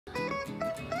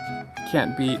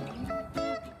can't beat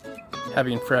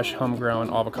having fresh homegrown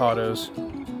avocados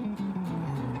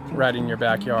right in your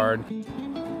backyard.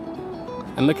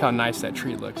 And look how nice that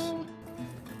tree looks.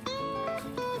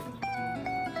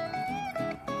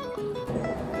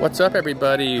 What's up,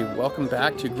 everybody? Welcome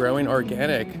back to Growing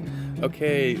Organic.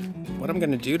 Okay, what I'm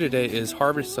gonna do today is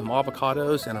harvest some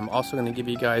avocados, and I'm also gonna give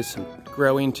you guys some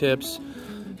growing tips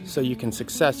so you can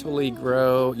successfully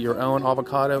grow your own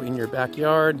avocado in your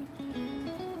backyard.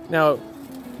 Now,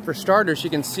 for starters, you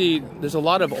can see there's a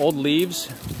lot of old leaves.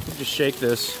 Just shake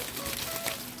this.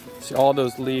 See, all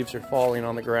those leaves are falling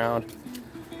on the ground,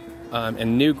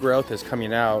 and new growth is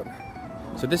coming out.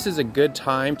 So this is a good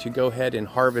time to go ahead and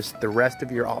harvest the rest of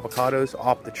your avocados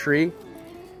off the tree.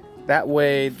 That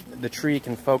way the tree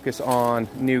can focus on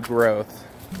new growth.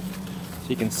 So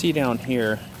you can see down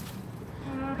here,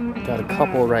 got a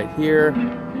couple right here.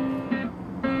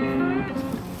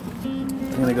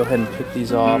 I'm gonna go ahead and pick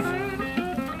these off.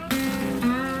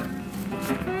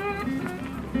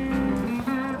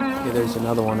 Okay, there's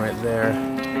another one right there.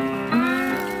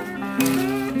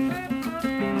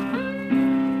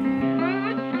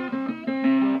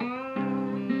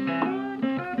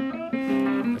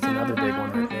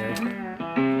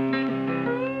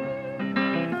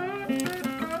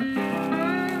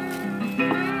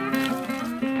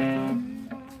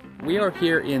 We are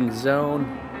here in zone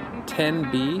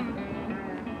 10B.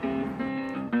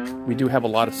 We do have a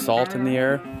lot of salt in the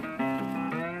air,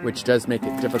 which does make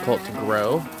it difficult to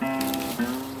grow.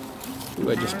 Ooh,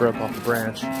 I just broke off the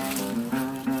branch.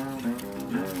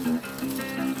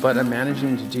 But I'm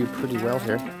managing to do pretty well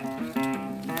here.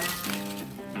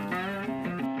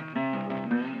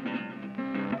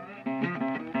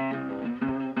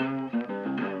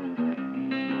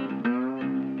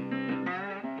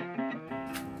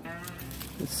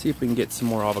 Let's see if we can get some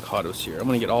more avocados here. I'm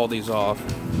gonna get all these off.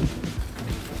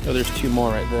 Oh, there's two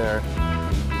more right there.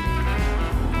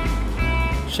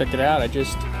 Check it out, I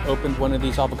just opened one of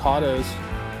these avocados.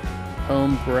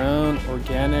 Homegrown,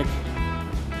 organic.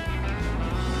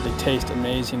 They taste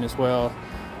amazing as well.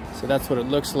 So that's what it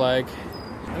looks like.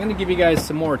 I'm gonna give you guys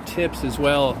some more tips as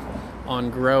well on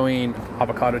growing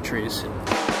avocado trees.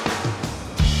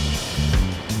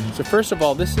 So first of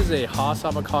all, this is a Hass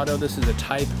Avocado. This is a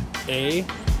type A.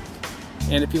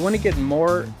 And if you want to get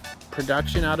more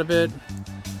production out of it,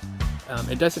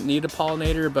 it doesn't need a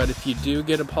pollinator, but if you do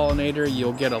get a pollinator,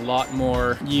 you'll get a lot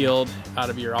more yield out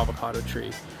of your avocado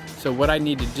tree. So what I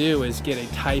need to do is get a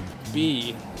type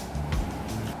B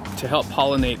to help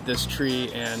pollinate this tree,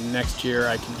 and next year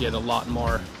I could get a lot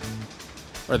more,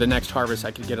 or the next harvest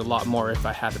I could get a lot more if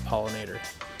I had a pollinator.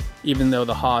 Even though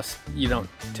the Hass, you don't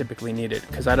typically need it,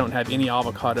 because I don't have any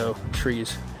avocado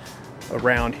trees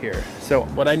around here. So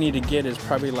what I need to get is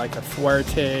probably like a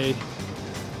Fuerte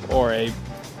or a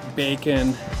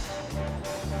Bacon.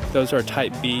 Those are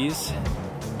type Bs.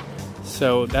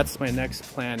 So that's my next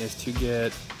plan, is to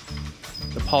get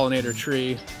the pollinator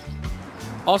tree.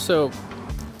 Also,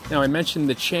 now I mentioned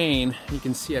the chain. You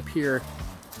can see up here,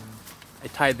 I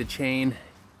tied the chain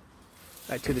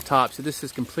right to the top. So this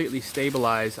is completely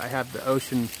stabilized. I have the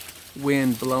ocean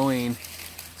wind blowing,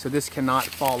 so this cannot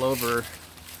fall over.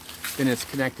 Then it's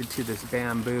connected to this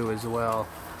bamboo as well.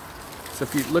 So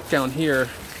if you look down here,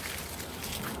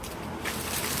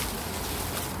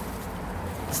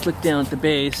 let's look down at the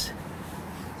base.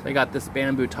 So I got this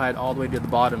bamboo tied all the way to the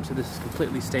bottom, so this is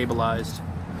completely stabilized.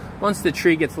 Once the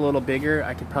tree gets a little bigger,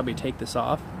 I could probably take this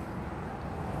off.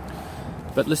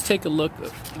 But let's take a look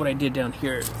at what I did down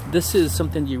here. This is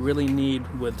something you really need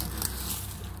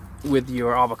with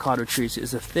your avocado trees,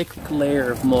 is a thick layer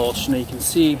of mulch. Now you can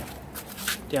see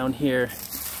down here,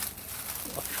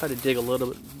 I'll try to dig a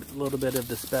little bit of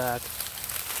this back.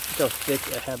 Look how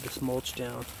thick I have this mulch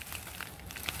down.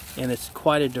 And it's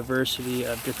quite a diversity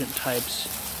of different types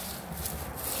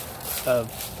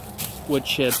of wood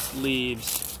chips,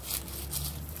 leaves.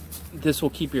 This will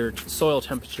keep your soil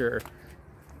temperature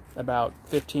about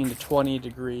 15 to 20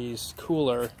 degrees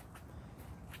cooler.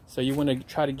 So you want to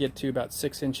try to get to about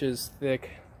 6 inches thick.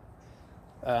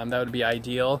 That would be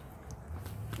ideal.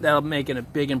 That'll make it a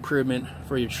big improvement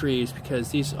for your trees, because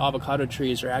these avocado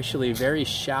trees are actually very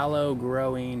shallow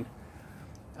growing,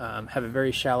 have a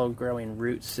very shallow growing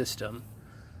root system.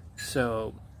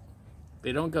 So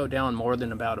they don't go down more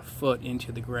than about a foot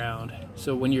into the ground.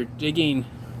 So when you're digging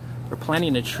or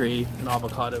planting a tree, an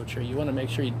avocado tree, you want to make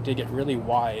sure you dig it really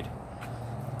wide.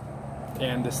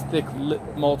 And this thick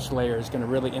mulch layer is going to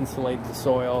really insulate the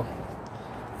soil,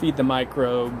 feed the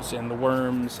microbes and the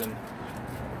worms,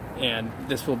 and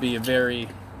this will be a very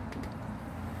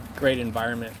great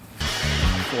environment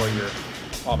for your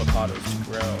avocados to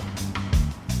grow.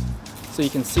 So you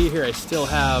can see here I still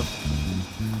have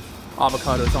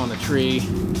avocados on the tree.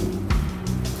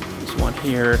 There's one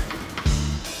here.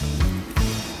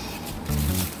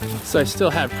 So I still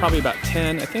have probably about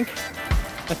 10. I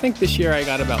think this year I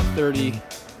got about 30,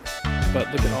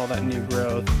 but look at all that new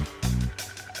growth.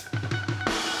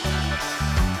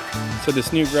 So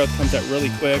this new growth comes out really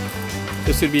quick.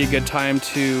 This would be a good time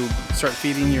to start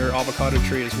feeding your avocado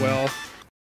tree as well.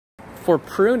 For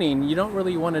pruning, you don't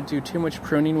really want to do too much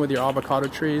pruning with your avocado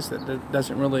trees. That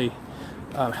doesn't really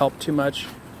help too much.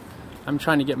 I'm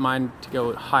trying to get mine to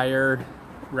go higher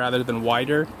rather than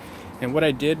wider. And what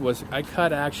I did was I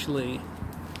cut actually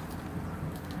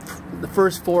the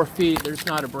first 4 feet. There's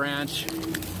not a branch,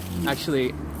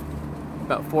 actually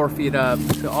about 4 feet up.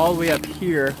 So all the way up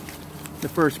here, the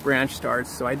first branch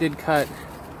starts. So I did cut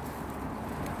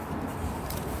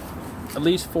at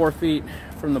least 4 feet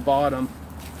from the bottom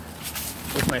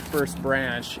with my first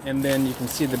branch, and then you can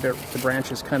see the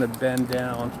branches kind of bend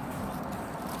down,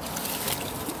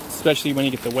 especially when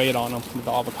you get the weight on them with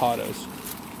the avocados.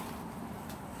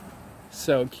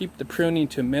 So keep the pruning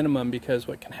to a minimum, because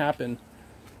what can happen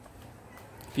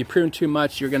if you prune too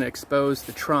much, you're going to expose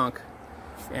the trunk,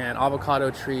 and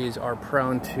avocado trees are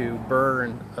prone to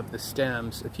burn of the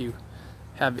stems if you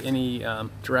have any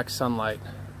direct sunlight.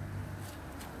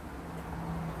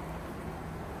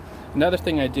 Another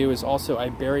thing I do is also I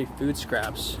bury food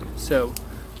scraps. So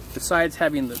besides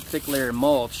having the thick layer of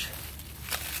mulch,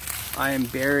 I am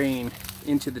burying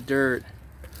into the dirt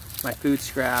my food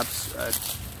scraps,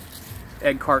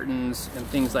 egg cartons and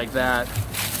things like that,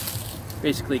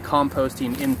 basically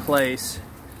composting in place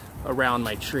around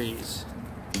my trees.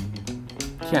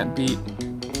 Can't beat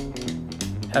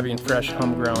having fresh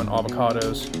homegrown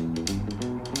avocados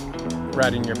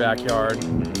right in your backyard.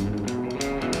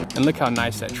 And look how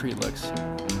nice that tree looks.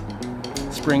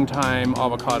 Springtime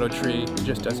avocado tree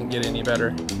just doesn't get any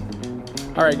better.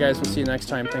 Alright guys, we'll see you next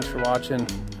time. Thanks for watching.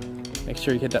 Make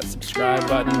sure you hit that subscribe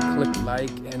button, click like,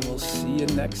 and we'll see you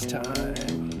next time.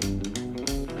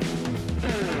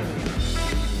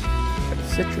 Got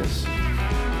citrus.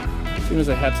 As soon as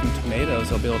I have some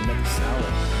tomatoes, I'll be able to make a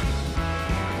salad.